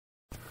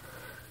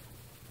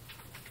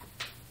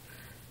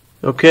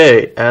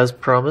Okay, as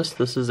promised,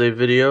 this is a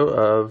video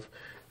of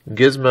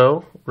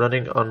Gizmo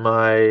running on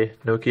my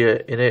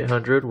Nokia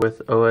N800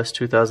 with OS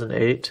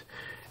 2008,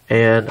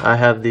 and I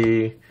have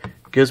the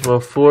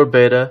Gizmo 4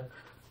 beta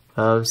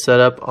set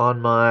up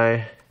on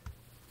my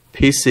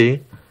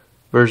PC,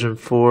 version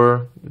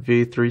 4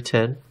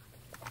 v310,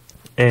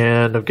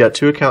 and I've got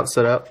two accounts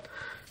set up,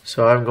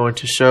 so I'm going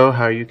to show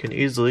how you can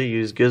easily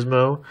use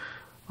Gizmo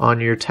on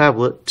your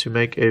tablet to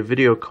make a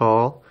video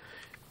call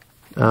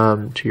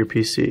to your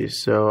PC.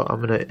 So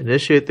I'm going to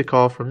initiate the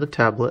call from the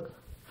tablet.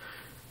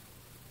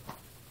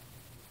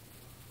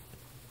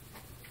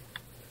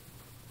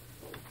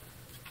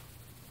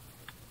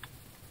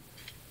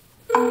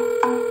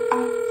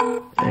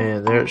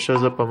 And there it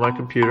shows up on my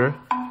computer.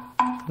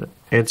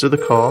 Answer the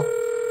call.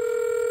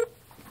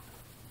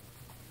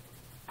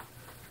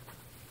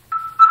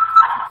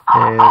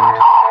 And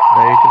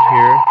now you can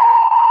hear.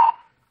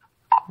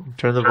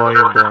 Turn the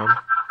volume down.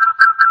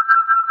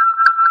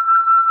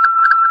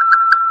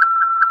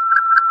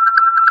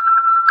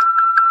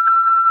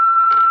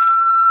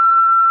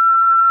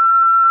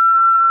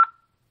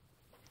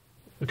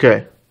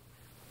 Okay,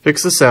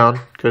 fix the sound,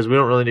 because we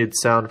don't really need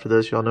sound for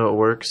this, y'all know it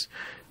works,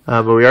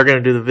 but we are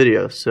going to do the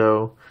video.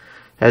 So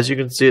as you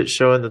can see, it's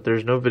showing that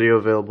there's no video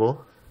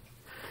available,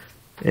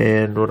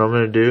 and what I'm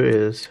going to do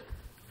is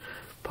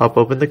pop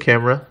open the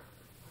camera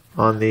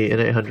on the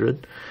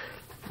N800,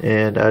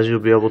 and as you'll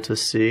be able to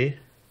see,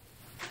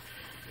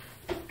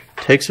 it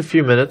takes a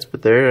few minutes,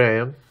 but there I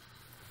am,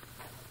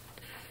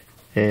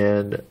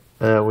 and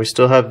we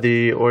still have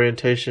the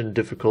orientation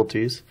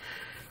difficulties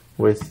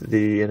with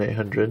the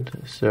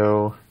N800.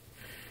 So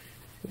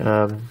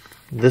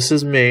this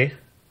is me,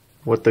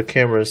 what the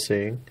camera is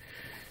seeing,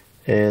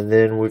 and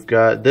then we've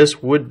got,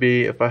 this would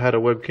be, if I had a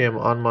webcam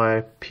on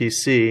my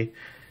PC,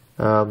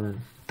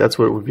 that's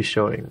what it would be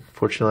showing.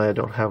 Fortunately I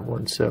don't have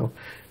one, so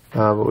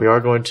but we are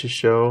going to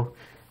show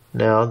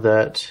now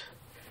that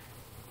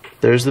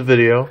there's the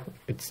video.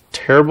 It's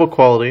terrible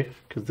quality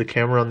because the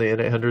camera on the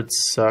N800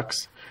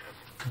 sucks,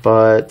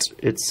 but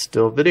it's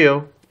still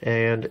video,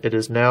 and it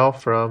is now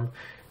from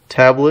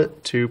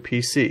tablet to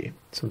PC,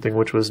 something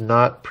which was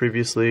not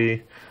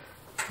previously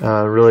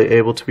really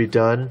able to be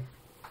done.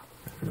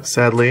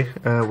 Sadly,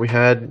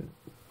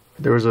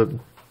 there was a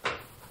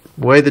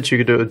way that you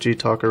could do it with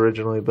Gtalk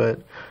originally,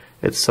 but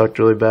it sucked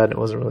really bad and it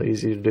wasn't really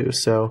easy to do.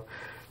 So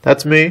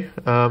that's me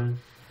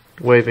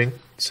waving.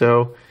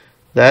 So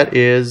that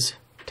is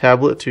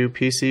tablet to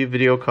PC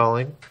video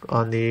calling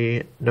on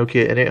the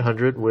Nokia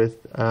N800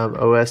 with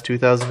OS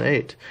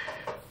 2008.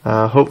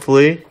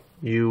 Hopefully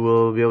you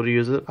will be able to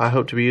use it. I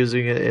hope to be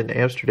using it in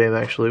Amsterdam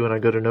actually when I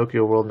go to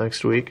Nokia World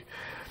next week.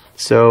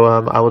 So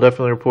I will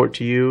definitely report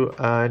to you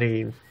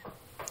any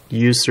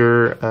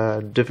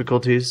user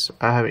difficulties.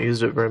 I haven't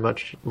used it very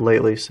much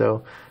lately,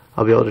 so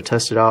I'll be able to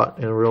test it out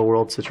in a real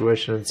world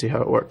situation and see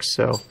how it works.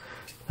 So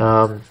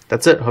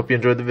that's it. Hope you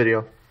enjoyed the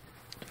video.